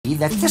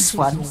that this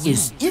one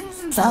is in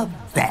the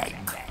bag.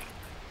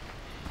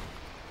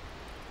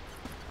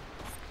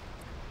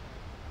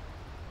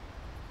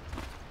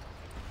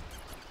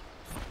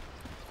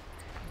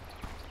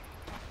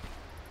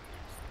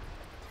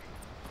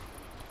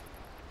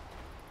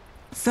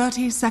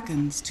 "30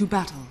 seconds to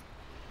battle."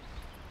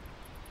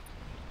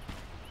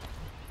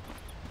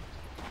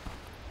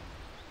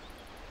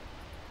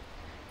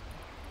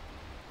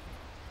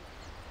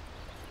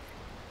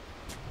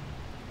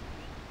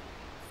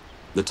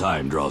 The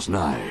time draws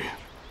nigh.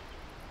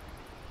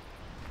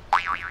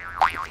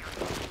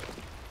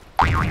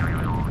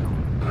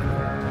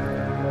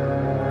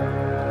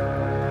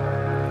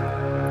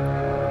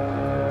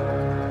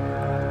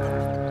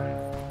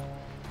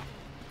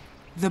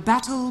 The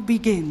battle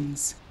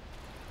begins.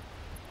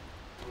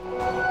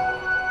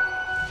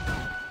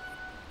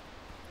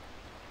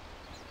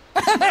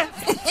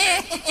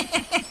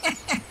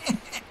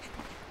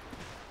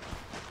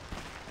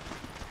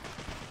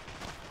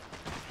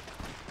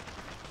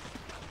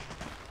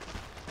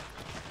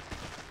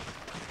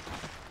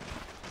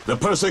 The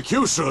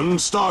persecution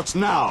starts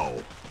now!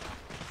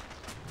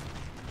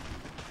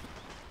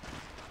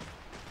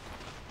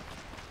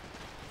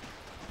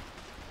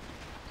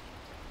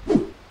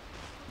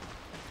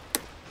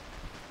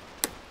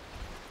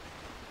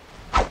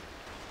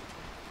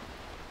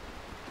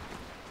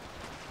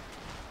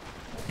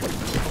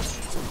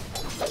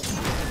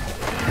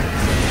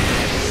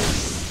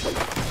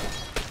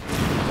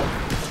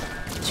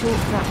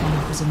 Chalk that one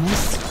up as a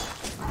miss.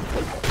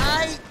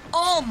 I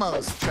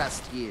almost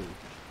trust you.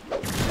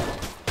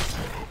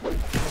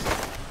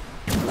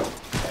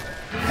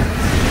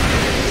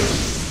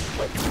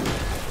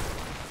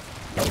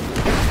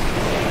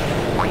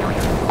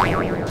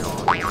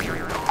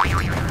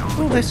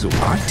 Well, this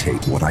I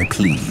take what I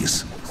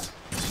please.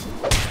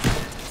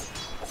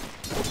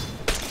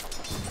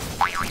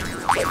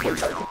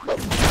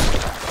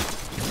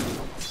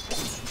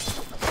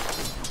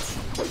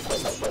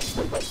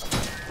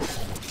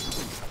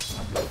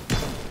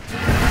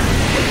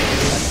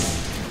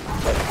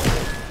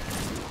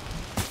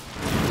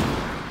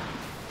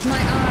 My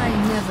eye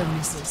never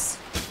misses.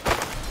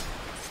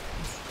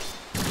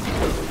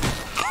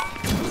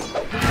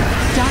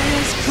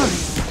 Dire's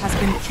courier has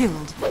been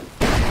killed.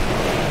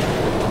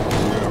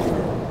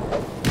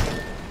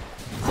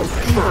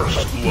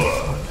 First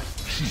blood.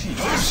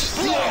 First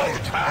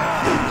blood.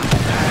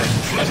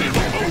 And let it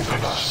both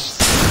of us.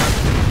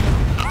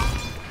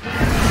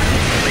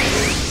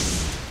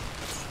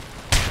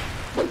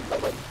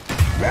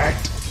 That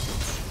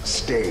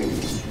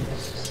stays.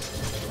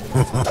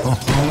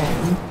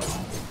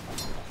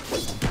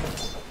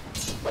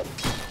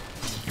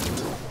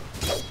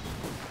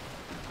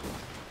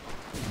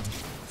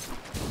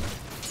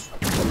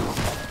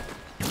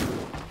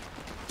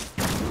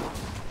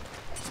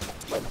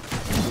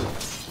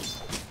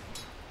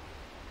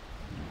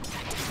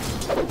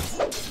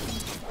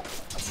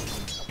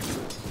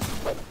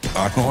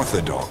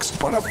 Unorthodox,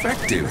 but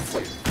effective.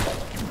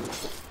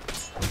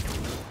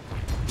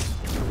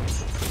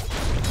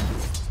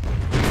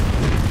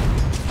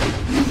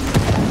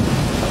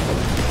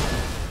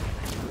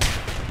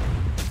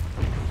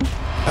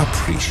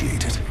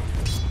 Appreciate it.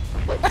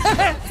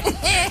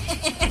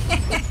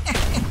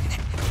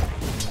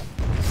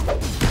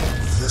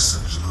 This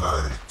is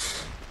like...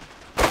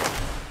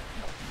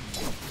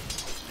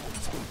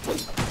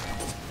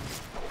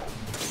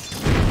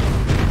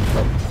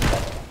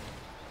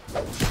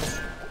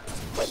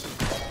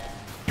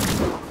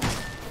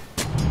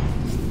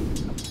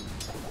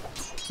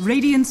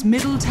 Radiant's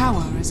middle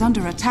tower is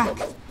under attack.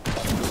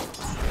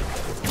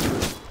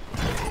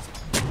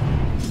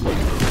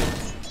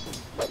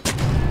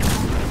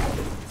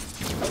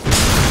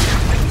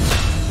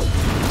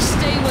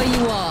 Stay where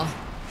you are.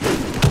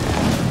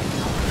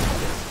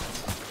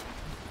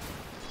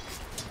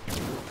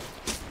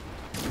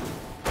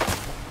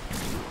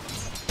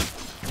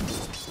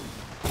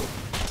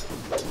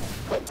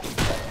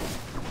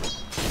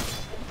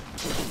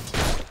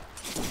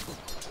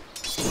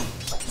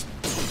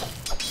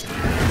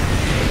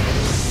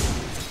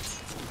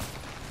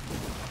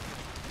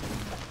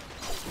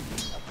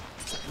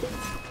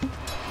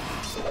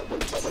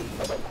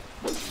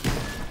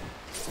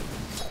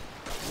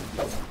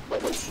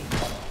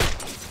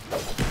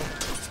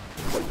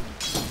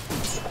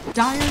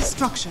 Dire's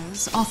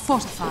structures are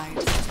fortified.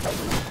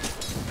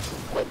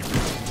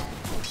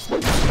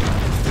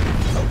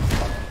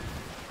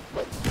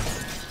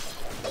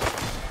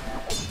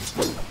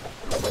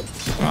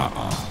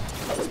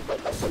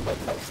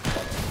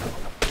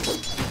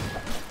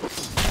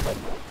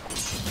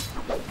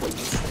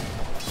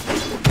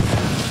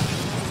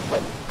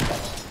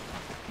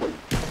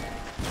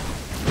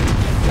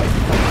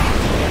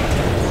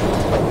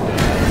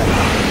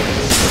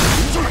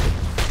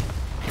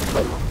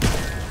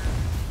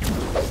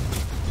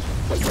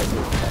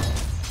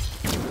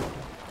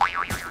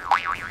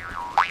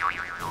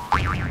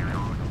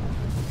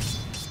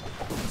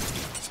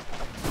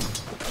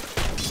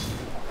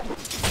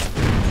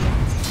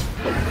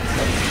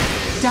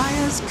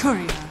 Dire's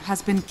courier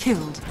has been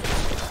killed.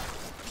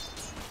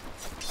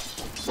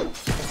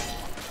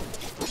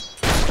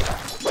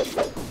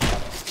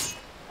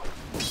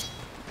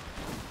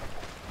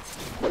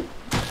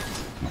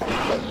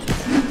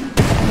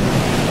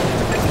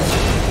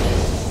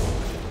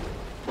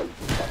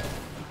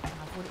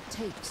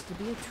 takes to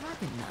be a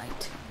dragon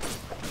knight.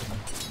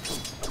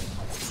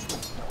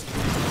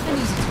 An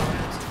easy target.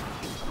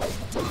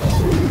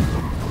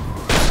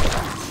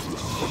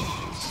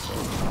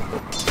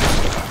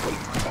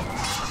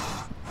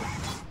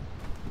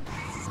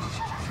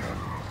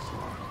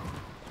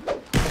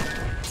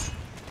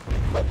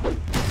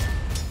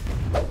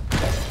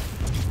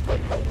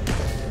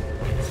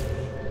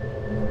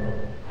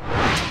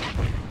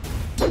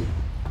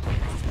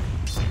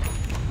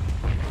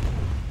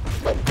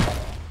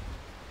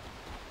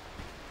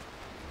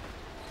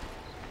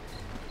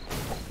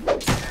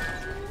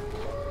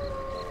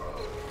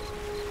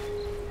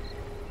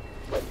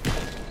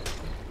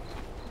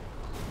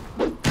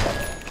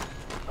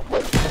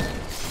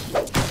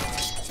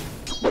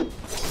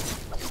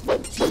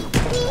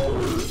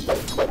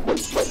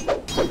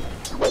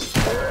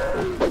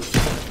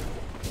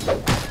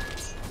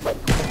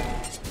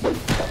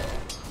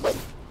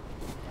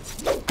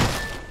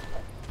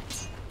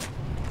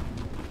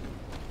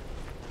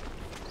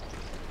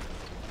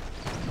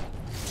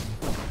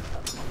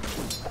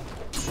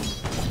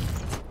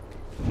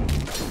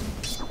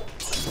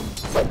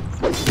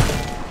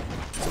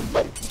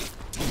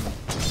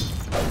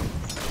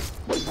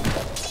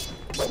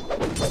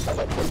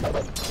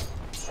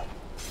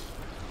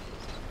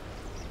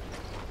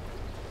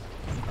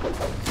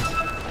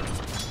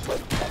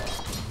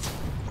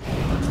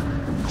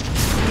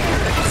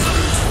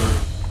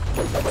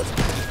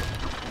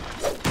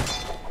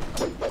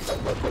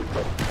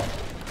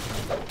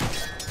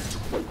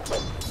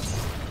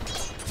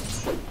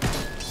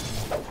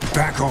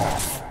 Back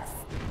off.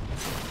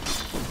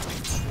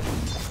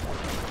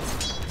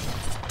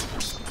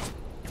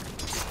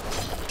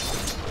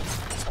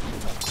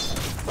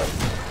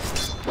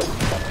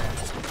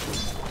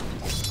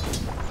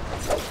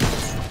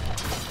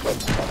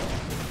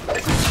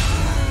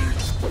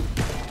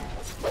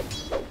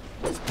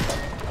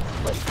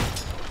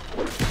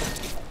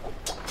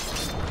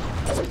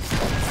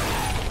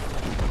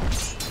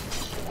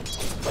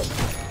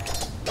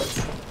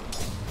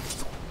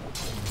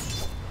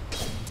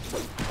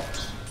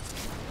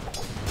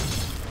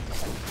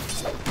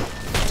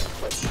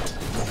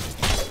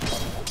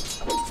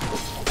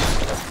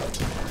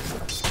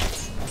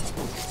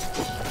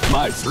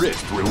 My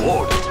thrift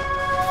rewarded.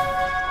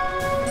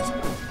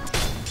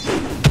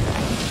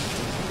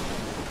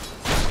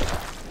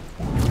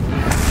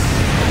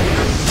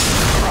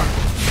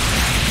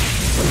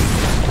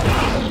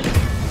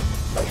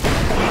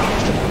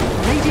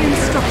 Radiant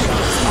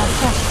structures are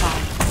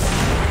fortified.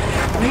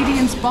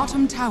 Radiant's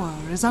bottom tower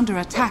is under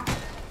attack.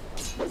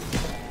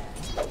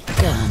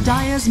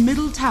 Dire's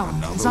middle tower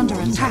is under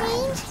attack.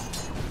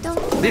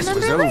 This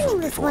was over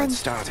before it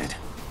started.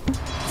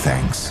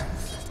 Thanks.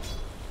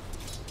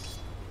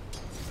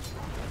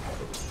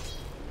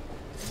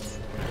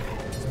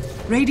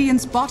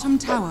 Radiant's bottom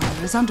tower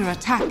is under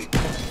attack.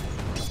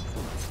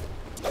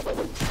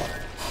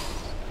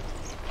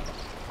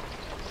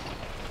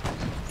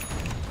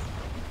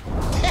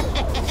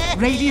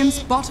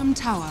 Radiant's bottom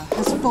tower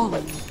has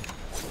fallen.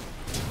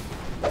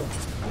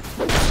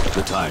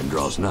 The time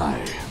draws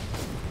nigh.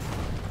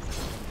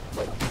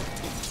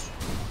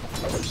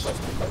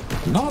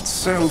 Not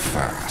so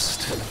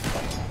fast.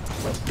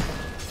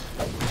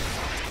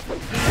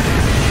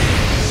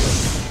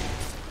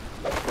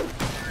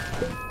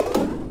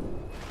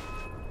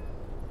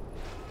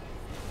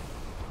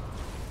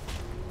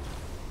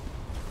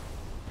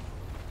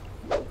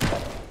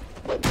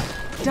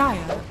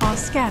 Dire are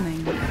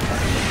scanning.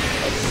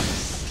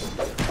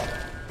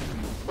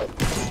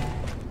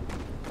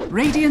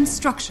 Radiant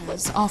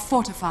structures are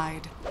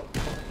fortified.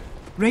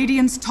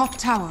 Radiant's top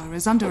tower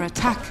is under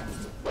attack.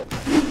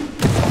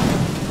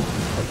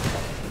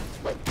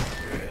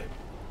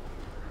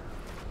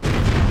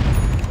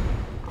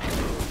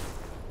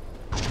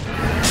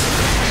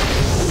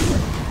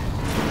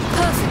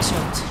 Perfect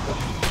shot.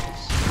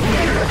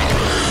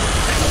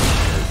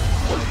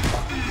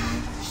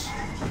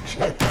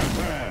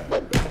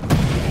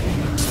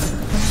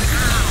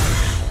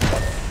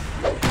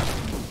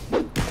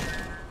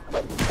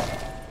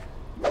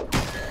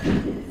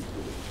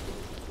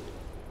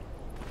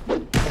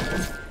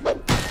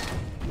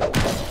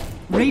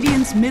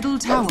 Radiant's middle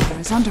tower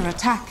is under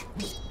attack.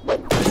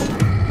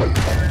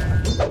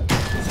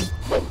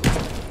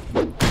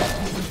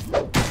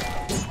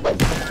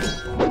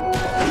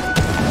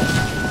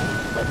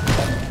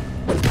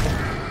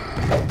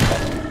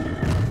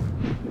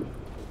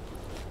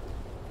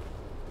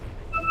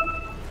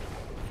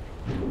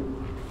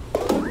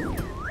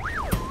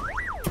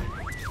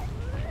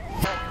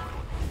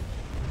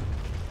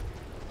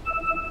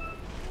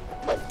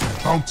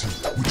 Bounty,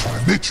 which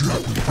I met you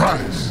up with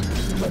prize.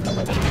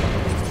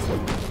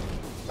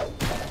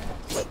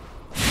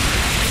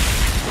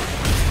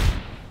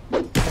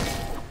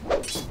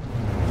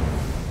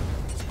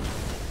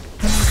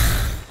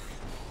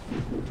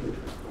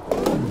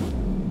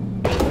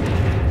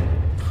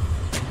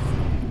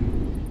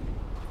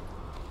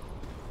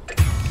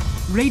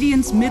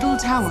 Radiant's middle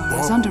tower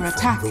is under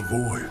attack. The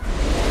void.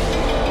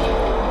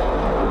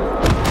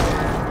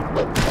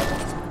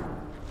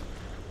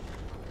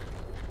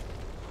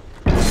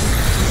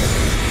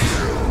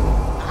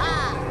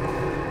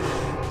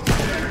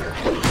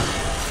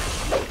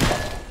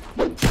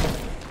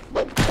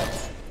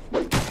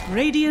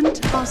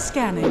 Radiant are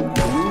scanning.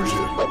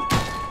 Illusion.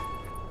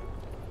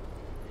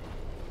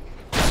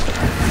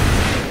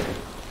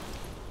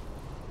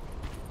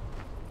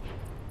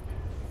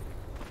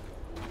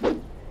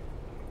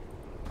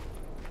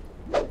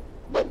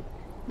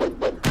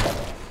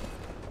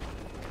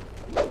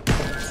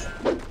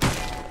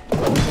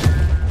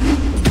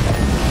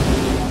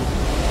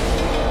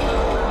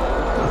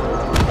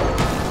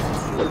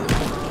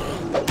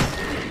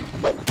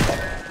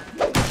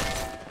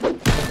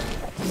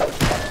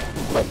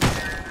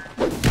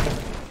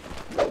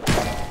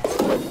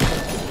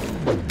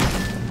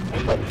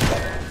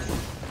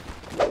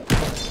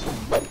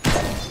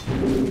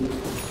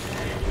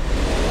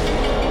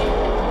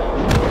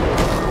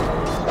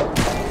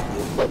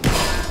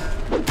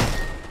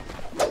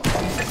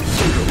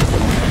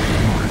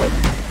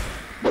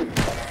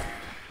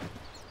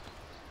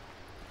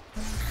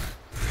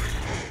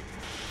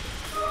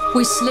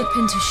 We slip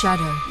into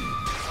shadow.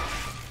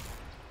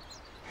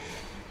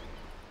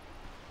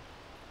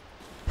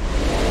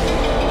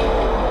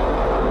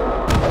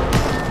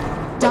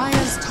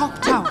 Dire's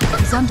top tower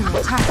is under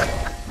attack.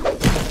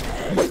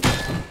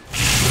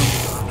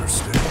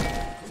 Understand.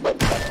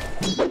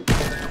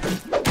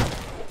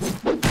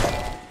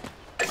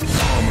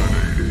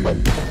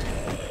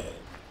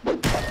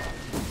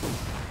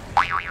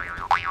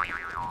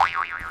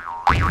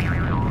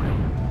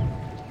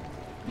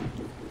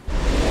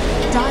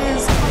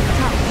 Dire's top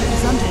tower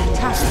is under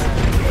attack.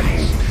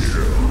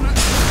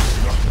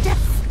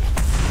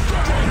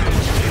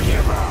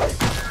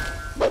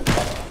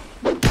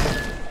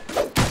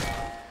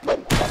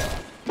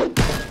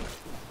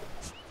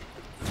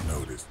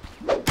 Notice.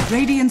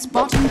 Radiant's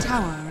bottom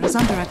tower is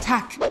under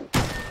attack.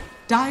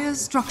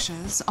 Dire's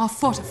structures are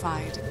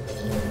fortified.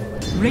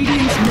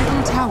 Radiant's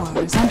middle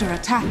tower is under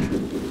attack.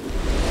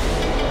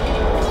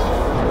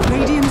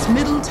 Radiant's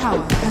middle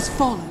tower has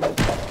fallen.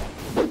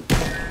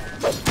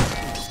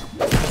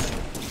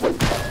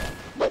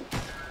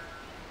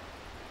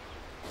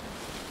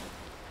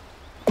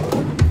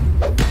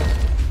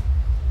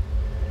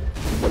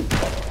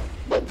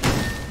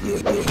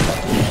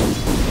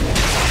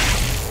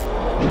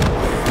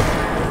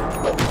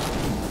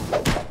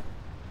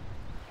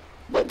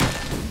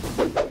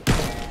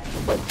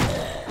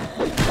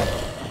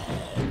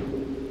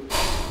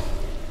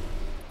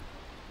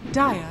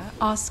 Dire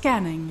are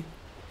scanning.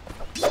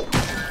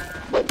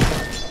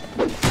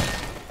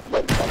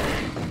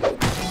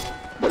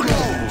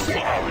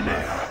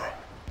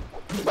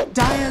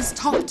 Dire's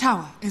top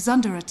tower is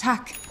under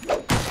attack.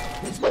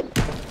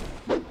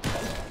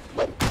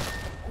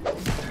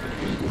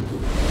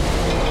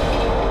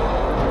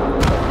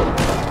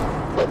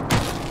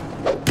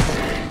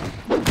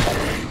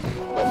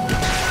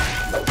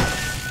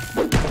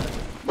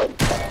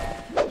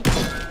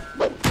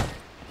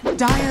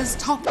 Dire's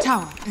top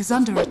tower is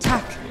under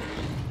attack.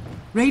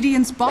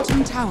 Radiant's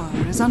bottom tower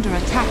is under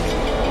attack.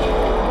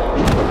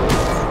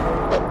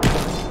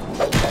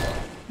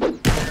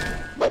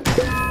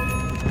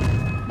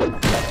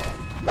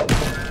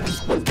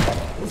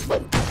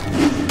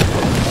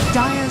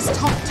 Dire's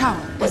top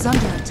tower is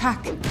under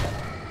attack.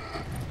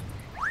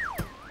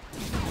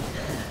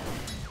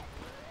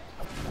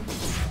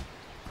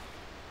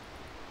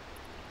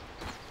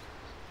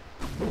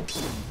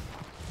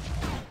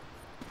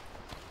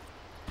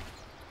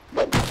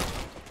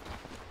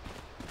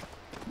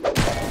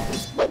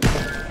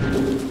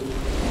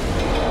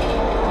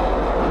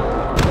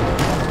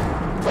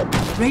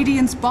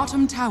 Radiant's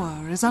bottom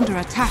tower is under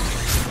attack.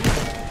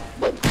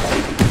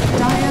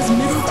 Dire's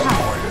middle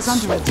tower is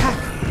under attack.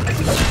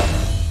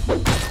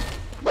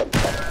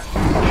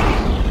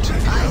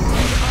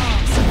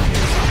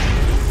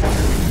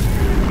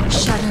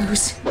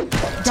 Shadows.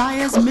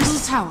 Dire's middle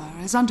tower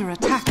is under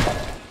attack.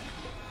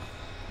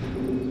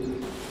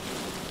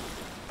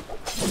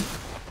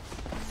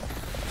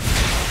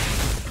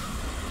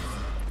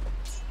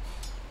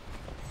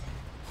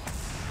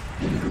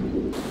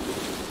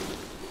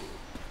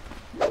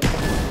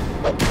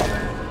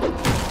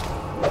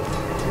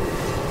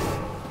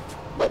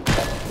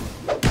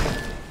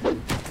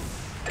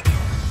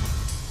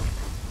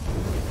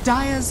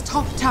 Dire's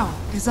top tower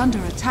is under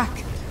attack.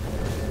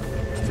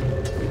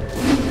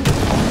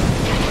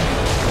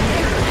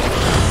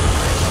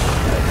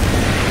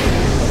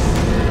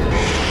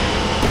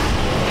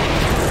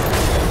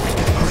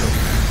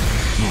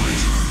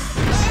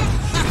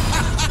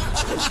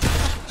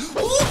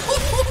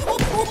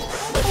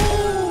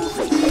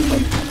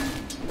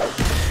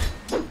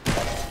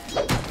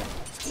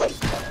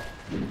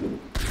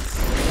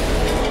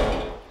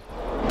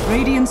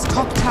 Radiant's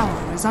top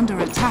tower is under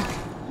attack.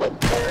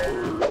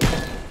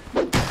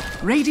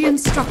 Radiant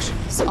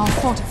structures are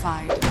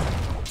fortified.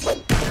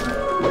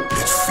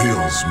 It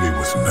fills me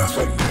with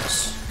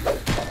nothingness.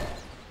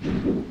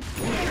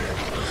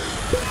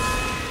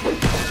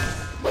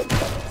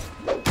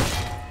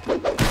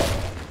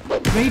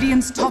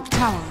 Radiant's top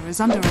tower is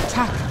under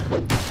attack.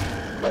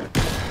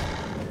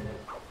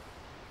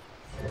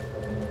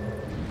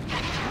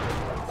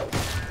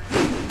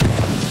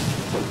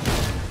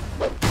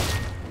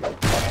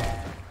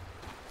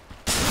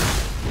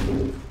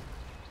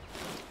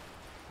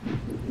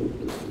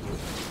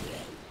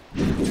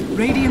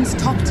 Radiant's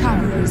top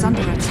tower is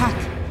under attack.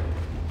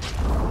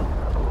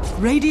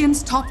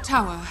 Radiant's top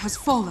tower has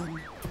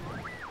fallen.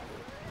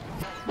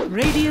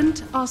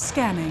 Radiant are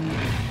scanning.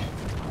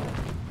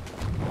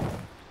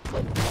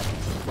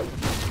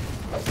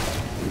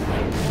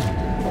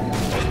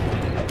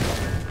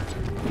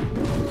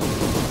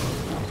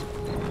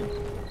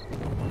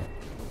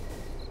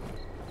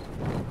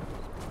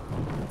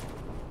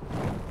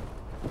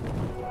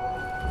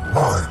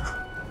 Mine.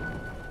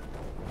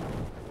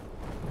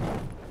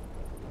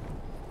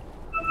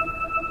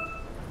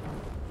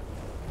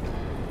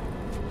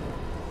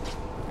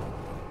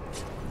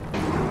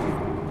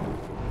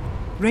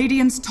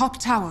 Radiant's top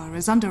tower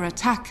is under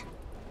attack.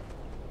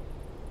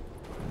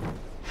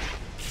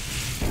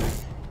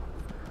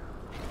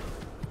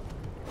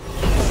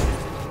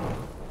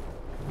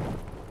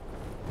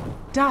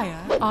 Dire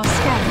are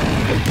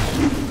scanning.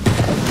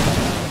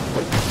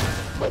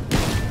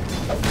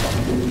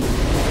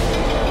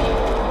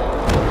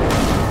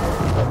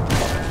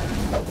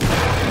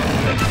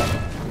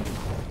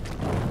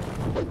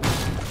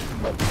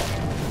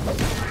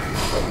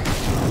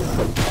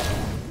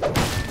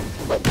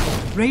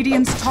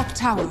 Radiant's top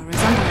tower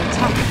is under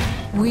attack.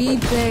 We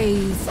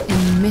bathe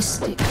in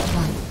mystic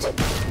light.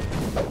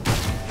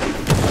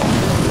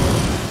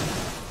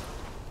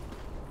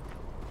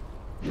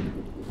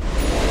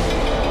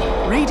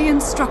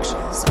 Radiant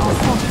structures are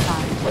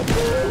fortified.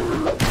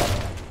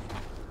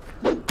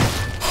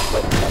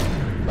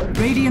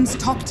 Radiant's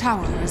top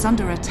tower is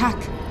under attack.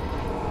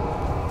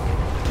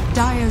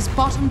 Dire's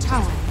bottom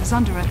tower is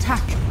under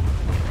attack.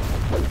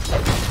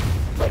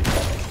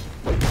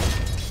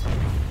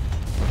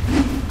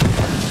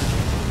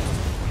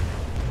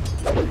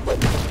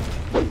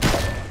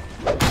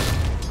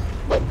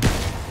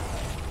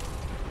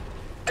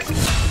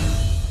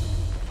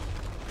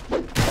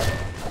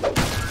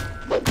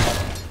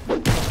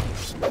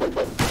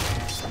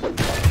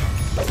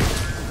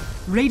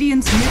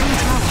 Radiant's middle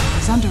tower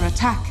is under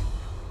attack.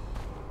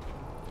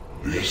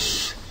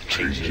 This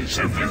changes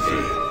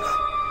everything.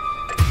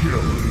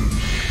 Killing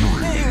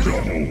spree,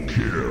 double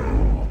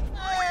kill.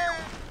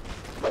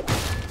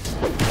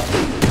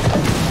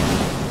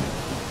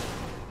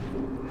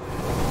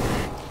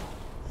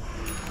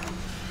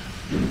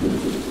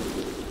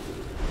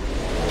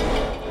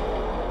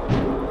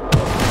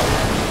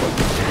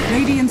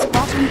 Radiant's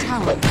bottom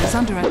tower is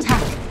under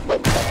attack.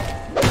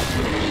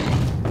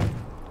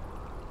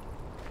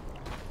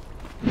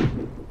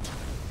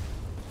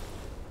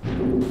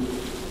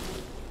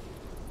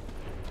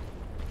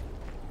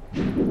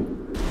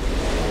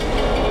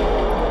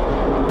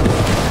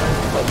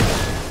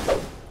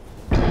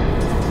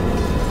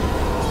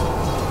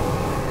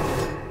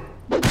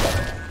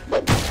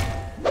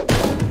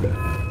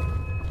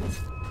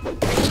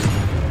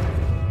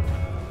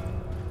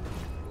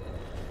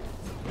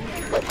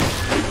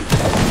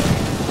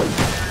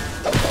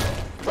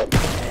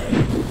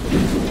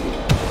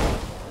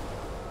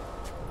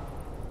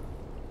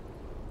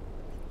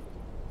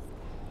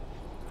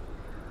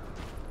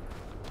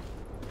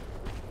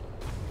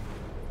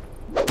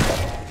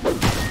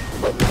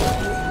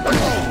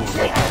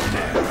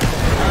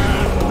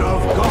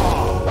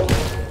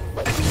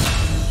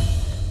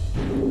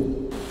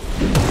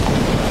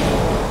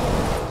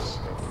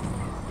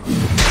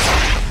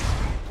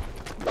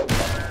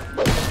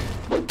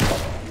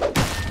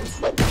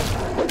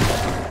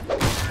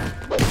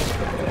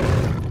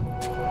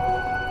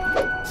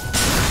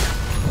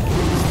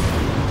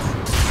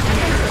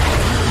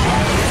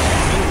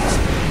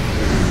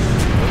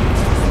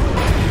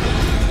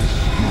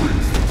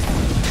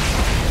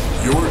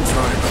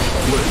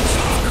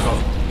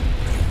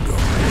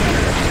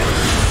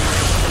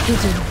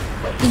 Hidden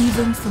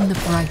even from the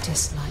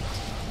brightest light.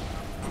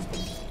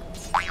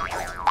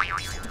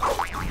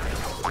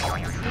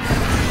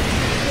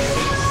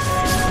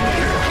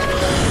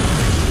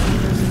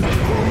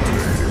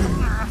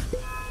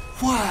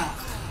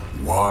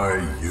 Why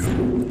you?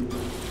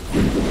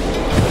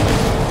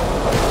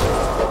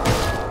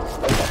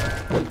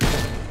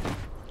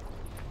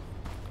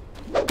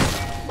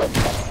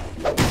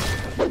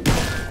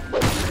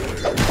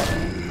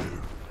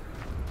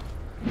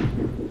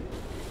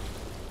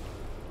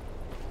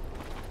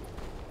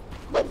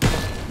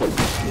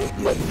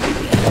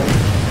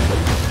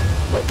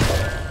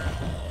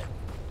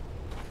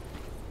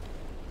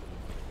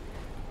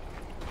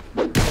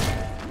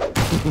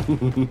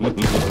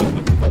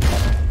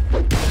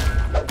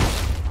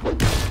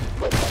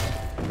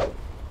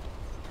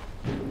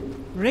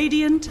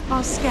 Radiant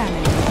are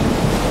scanning.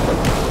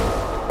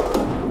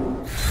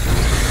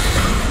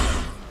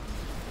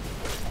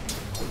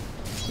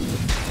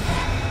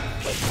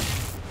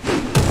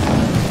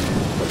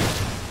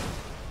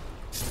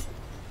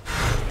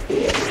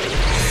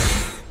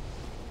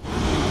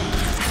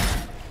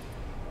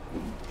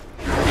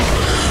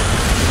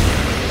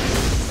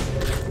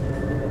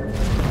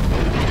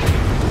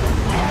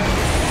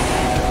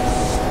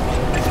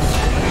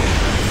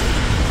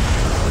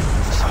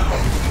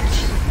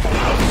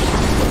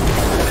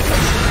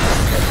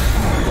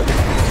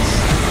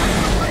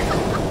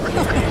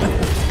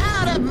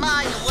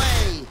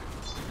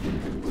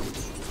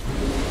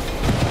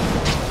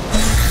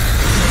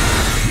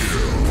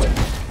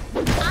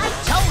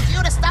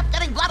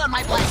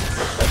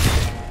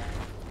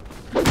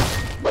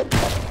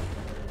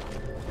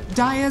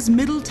 Dire's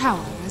middle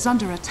tower is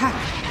under attack.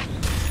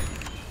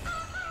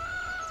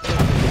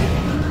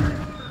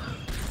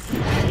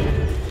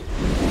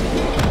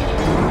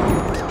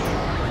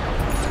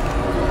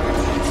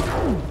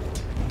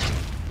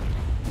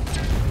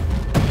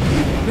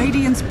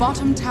 Radiant's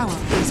bottom tower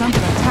is under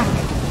attack.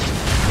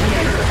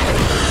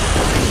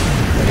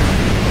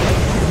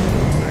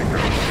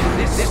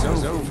 This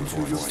was over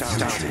before you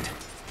started.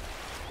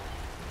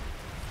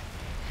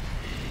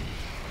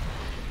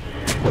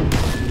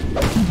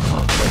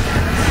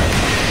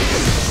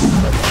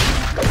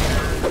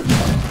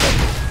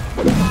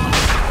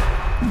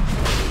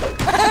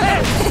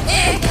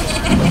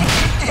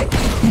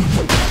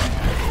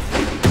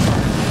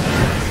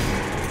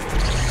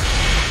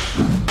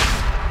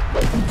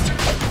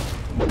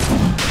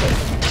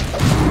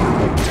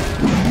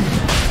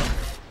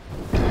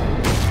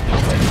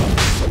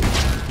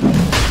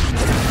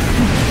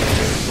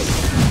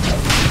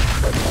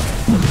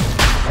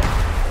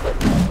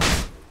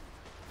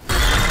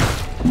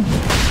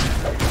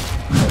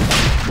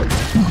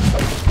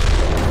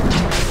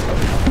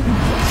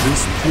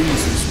 This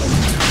pleases me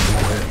to no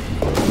end.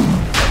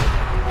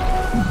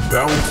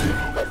 Bounty.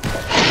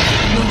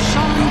 Your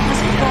shrine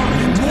has fallen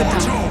into the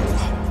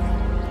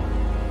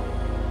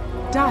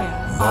Dire. Dire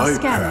are My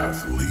scanning. path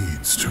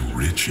leads to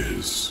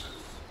riches.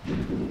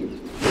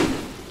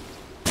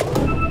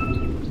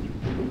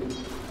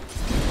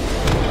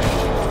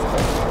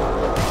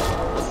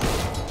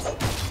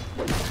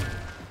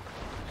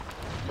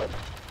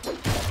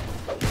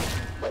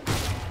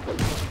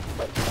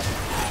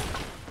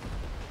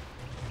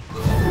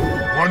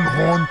 One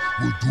horn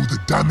will do the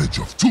damage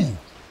of two.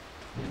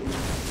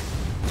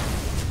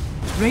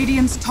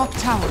 Radiant's top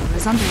tower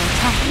is under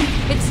attack.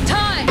 It's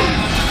time!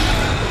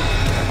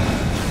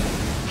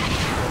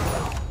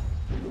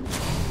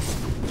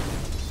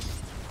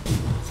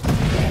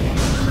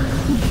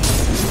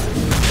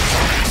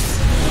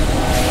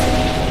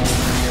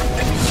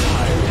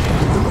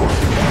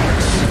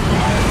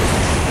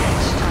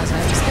 As I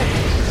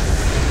expected.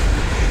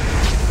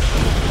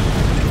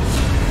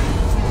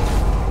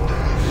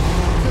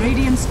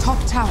 Radiant's top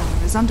tower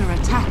is under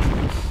attack.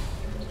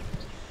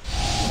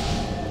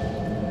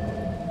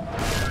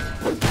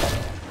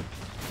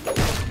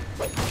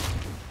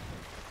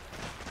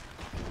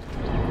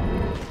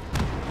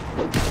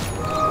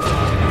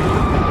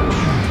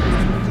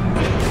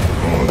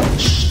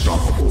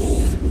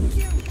 Unstoppable.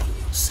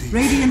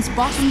 Radiant's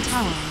bottom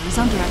tower is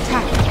under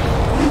attack.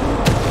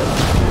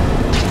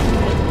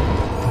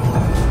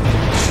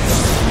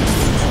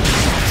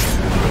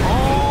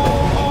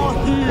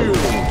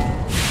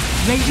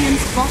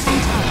 Radiant's bottom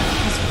tower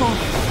has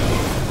fallen.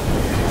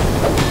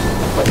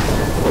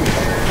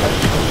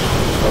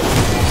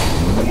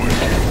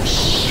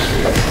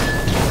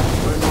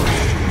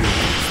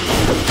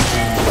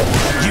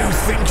 You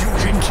think you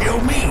can kill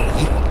me?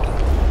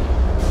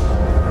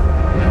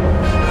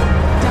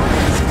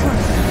 Dire's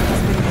curse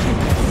has been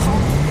killed.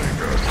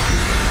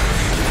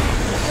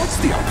 What's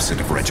the opposite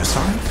of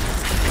regicide?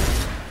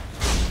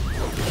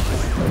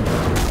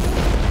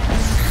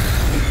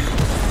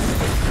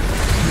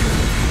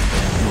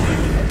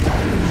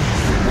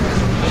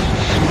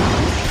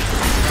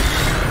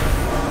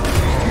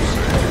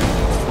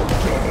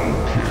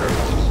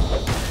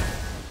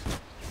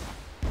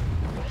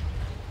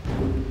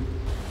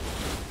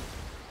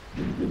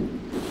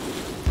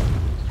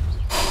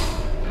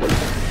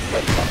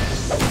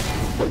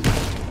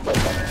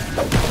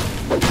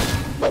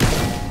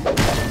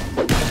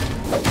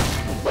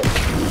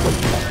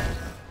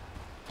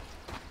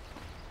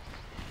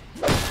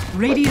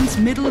 Radiant's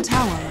middle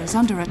tower is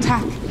under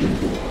attack.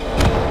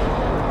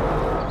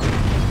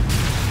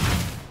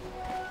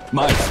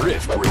 My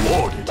thrift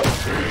rewarded.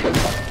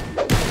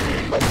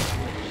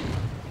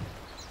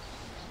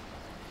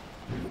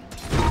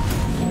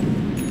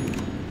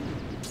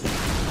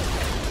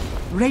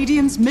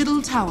 Radiant's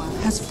middle tower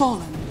has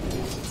fallen.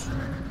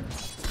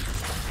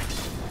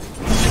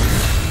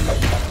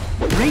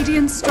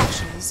 Radiant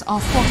structures are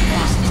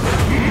fortified.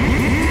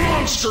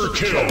 Monster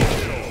kill!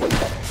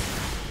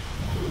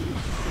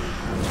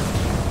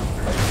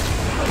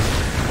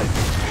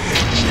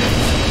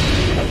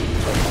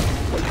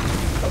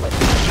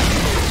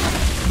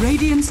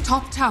 Radiant's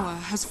top tower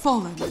has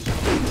fallen.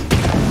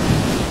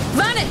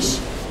 Vanish!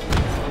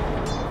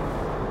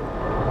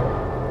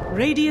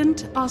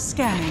 Radiant are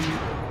scanning.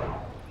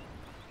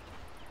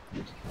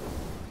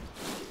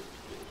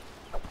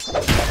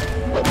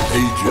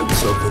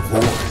 Agents of the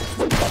void.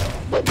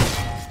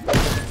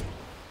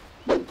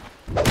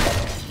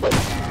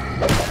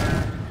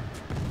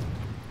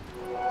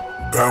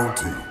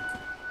 Bounty.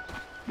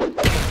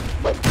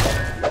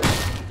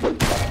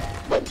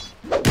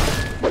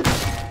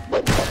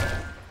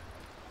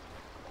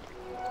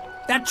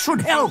 That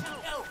should help.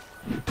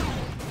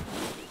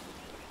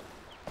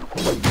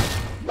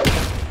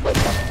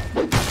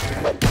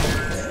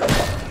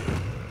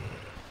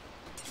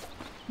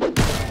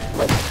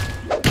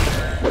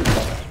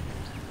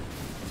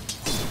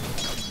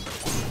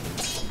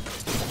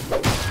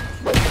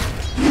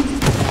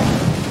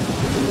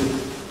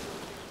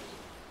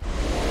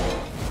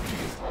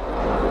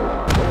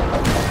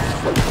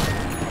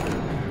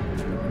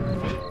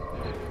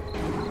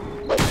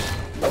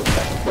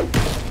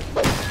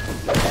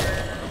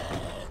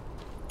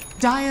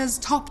 Dire's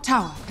top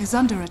tower is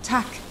under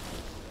attack.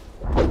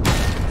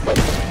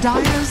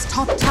 Dire's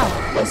top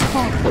tower is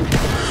falling.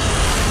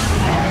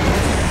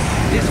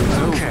 This was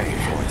okay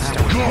before it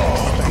started.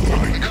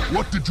 God,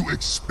 what did you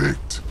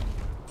expect?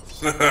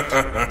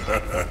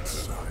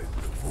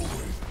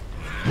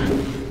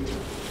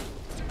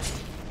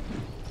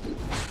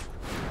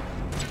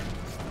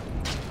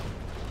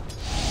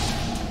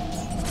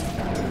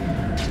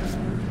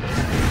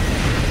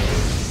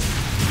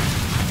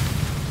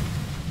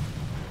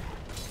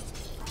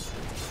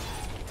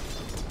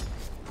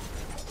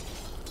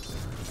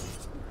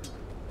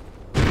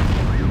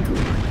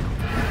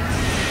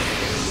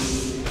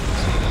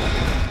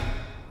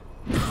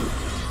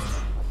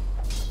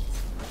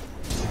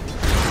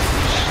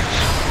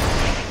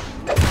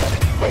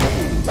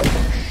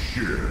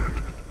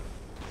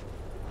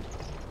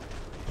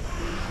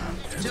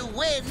 To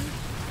win,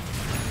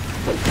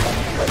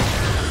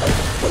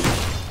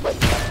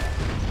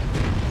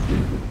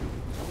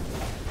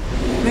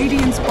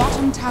 Radiant's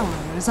bottom tower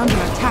is under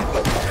attack.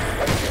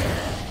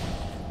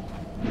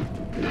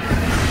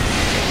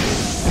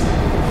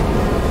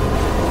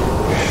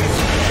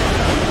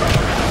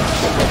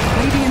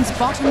 Radiant's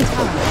bottom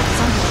tower is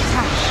under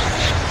attack.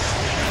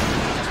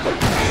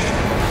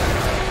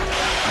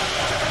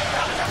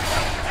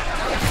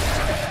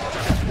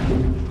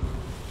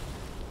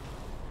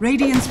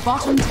 Radiant's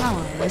bottom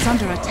tower is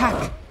under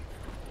attack.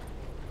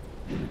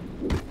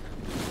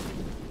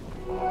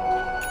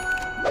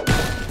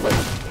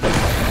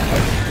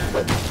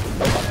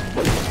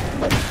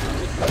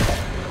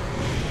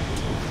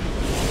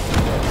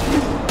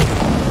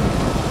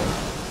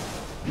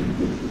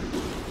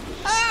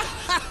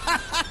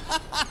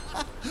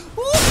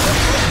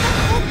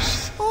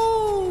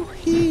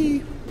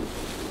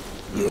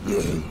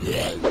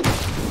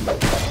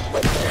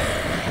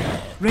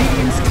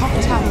 Radiant's top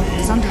tower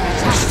is under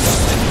attack.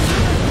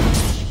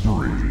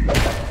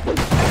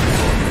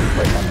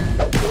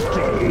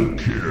 Double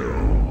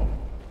kill.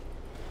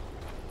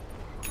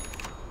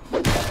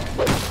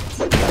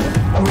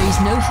 Raise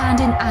no hand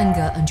in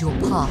anger and you'll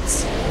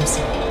pass,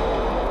 Abyssal.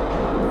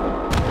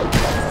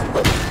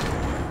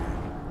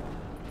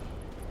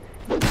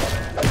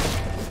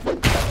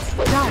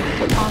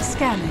 Dire are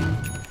scanning.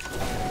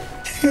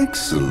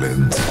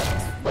 Excellent.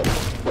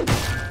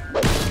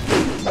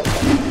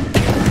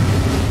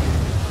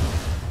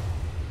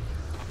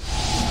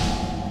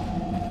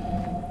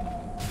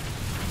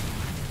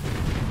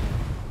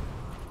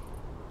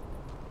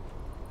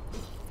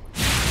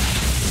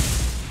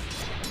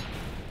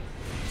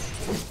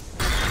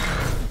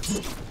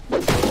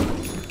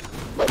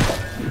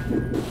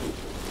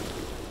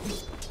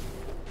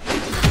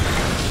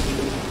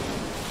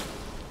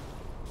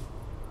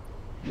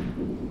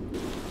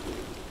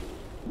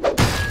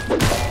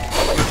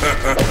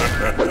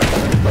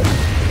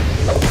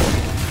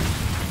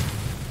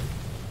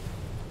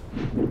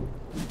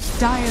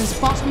 Dire's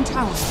bottom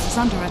tower is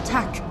under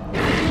attack.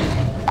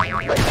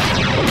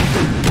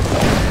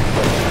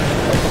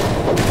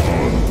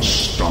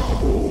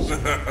 Unstoppable.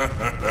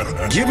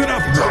 Give it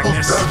up, Double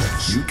darkness.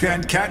 damage. You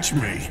can't catch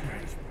me.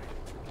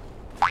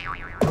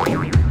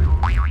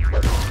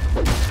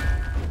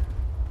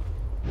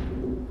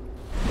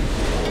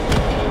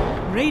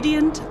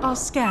 Radiant are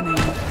scanning.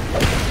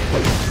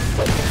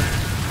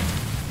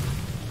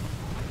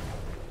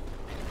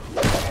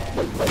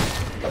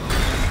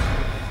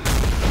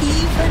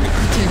 Even at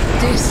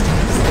a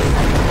distance,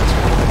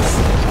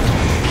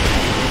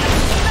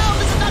 no,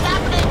 this is not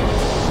happening.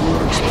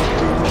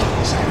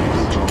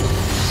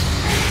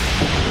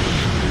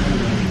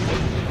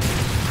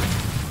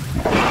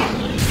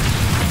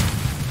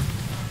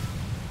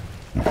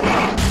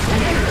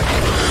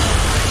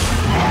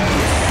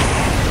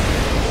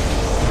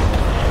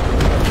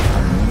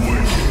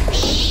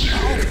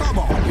 Oh, come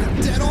on. You're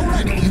dead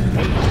already.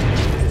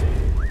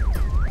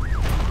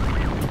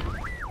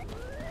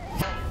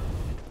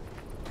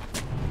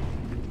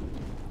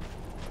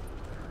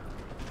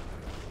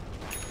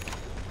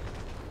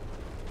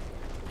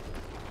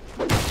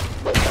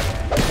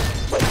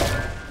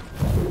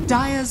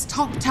 Dire's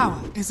top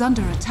tower is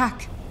under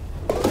attack.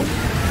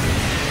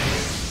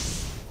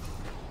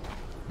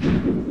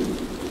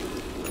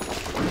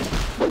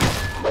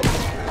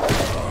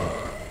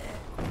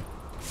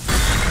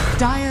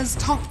 Dire's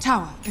top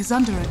tower is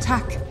under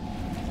attack.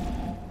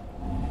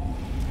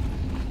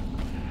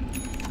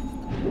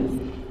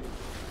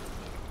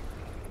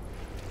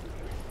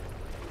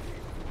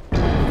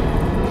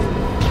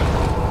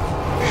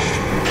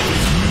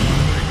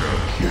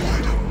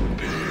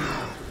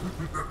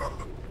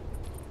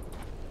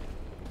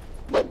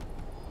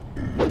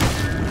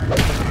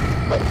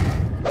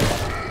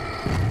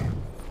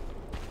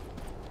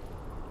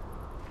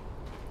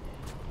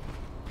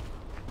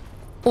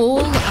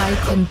 all I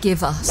can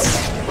give us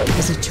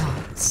is a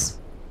chance.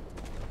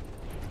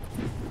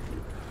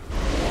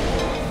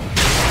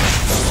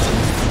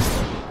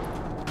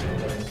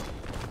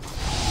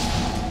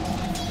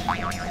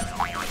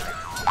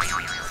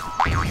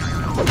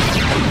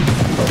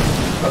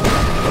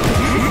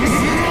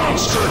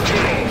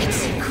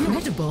 It's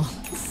incredible.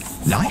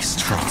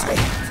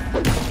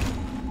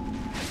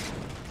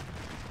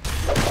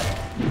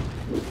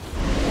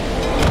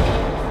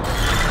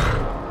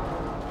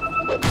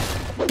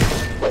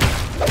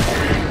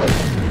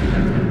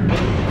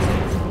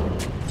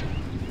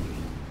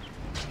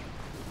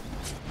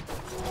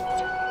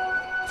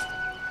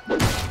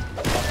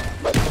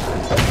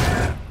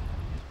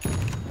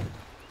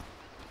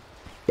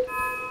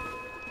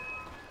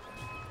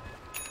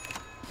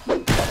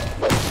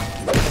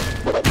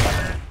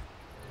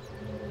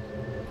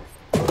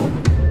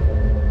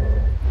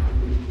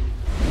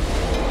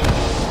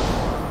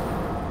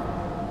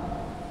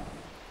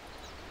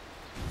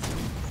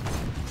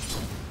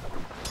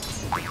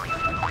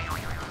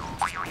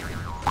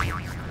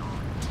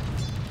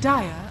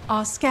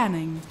 are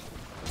scanning.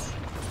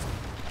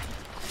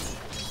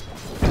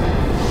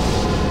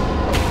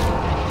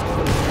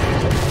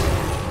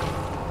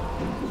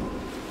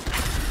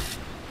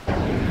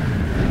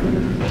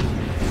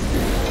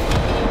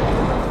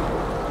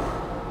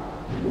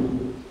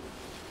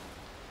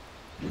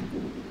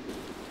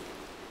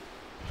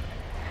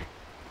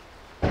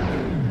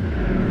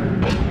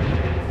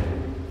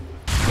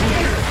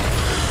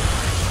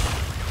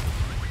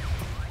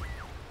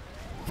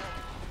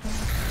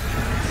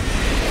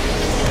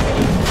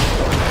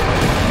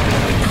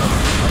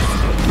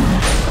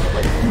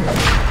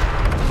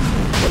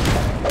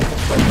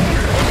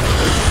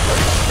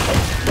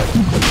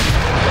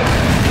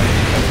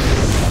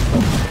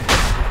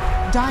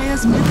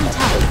 Dire's middle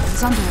tower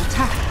is under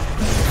attack.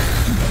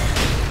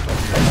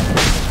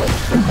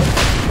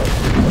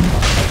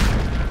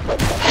 The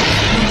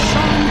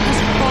sun has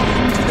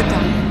fallen to the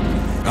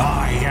dying. I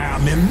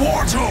am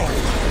immortal!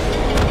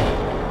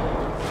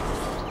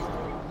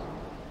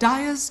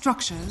 Dire's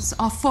structures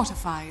are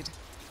fortified.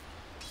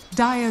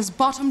 Dire's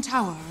bottom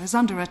tower is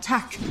under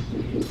attack.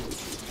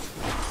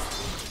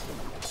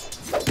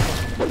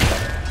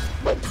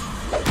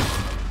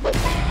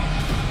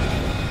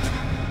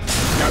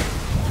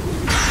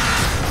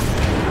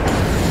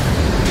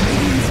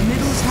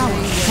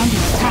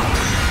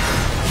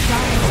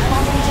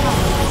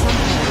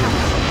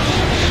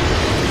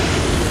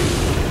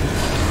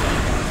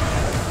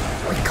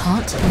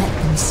 Can't let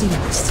them see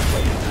us.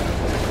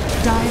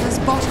 Dire's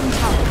bottom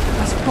tower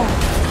has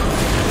fallen.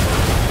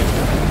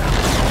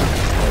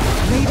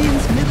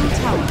 Radiant's middle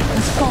tower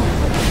has fallen.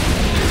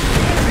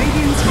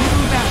 Radiant's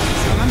middle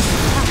barracks are under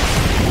attack.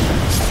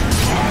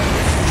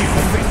 You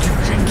think you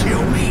can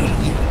kill me?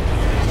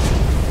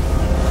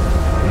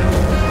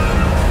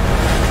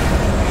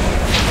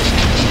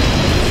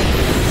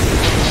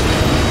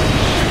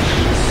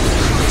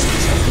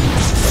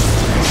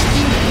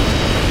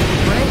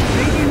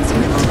 Radiant's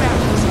middle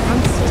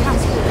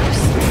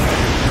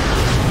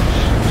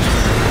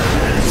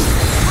barracks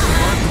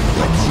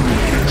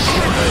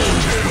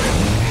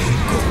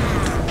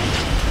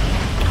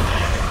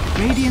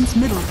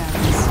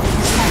are under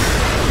attack.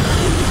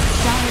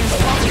 Radiant's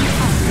middle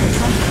barracks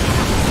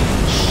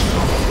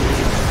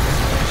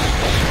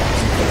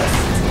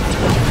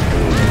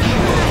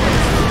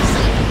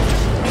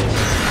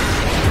is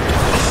falling.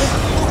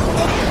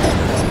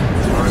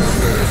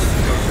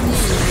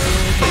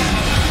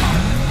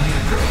 Dire's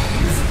bottom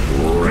tower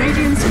is under attack.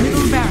 Radiant's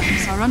middle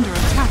barracks are under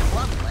attack.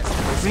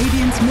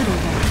 Radiant's middle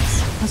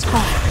barracks has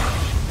fallen.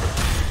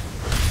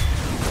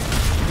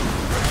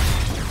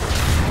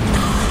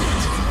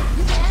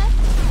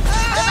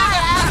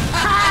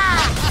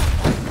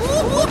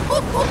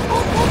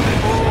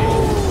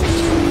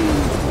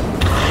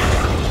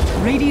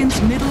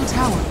 Radiant's middle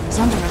tower is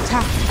under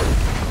attack.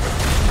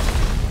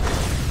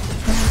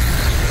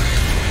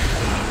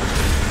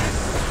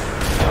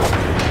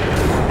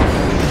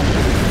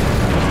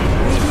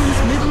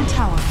 Radiant's middle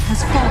tower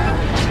has fallen.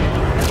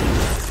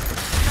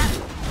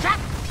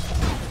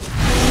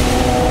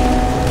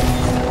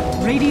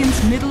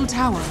 Radiant's middle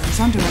tower is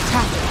under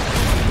attack.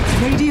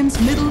 Radiant's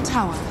middle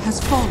tower has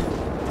fallen.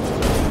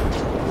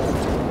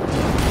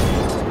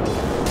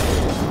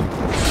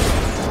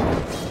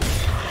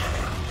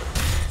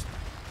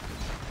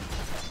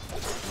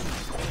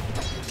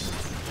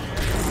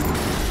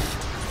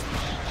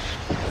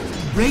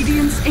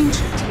 Radiant's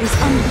Ancient is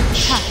under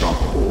attack.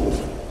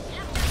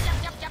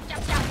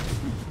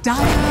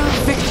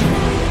 Dire victory.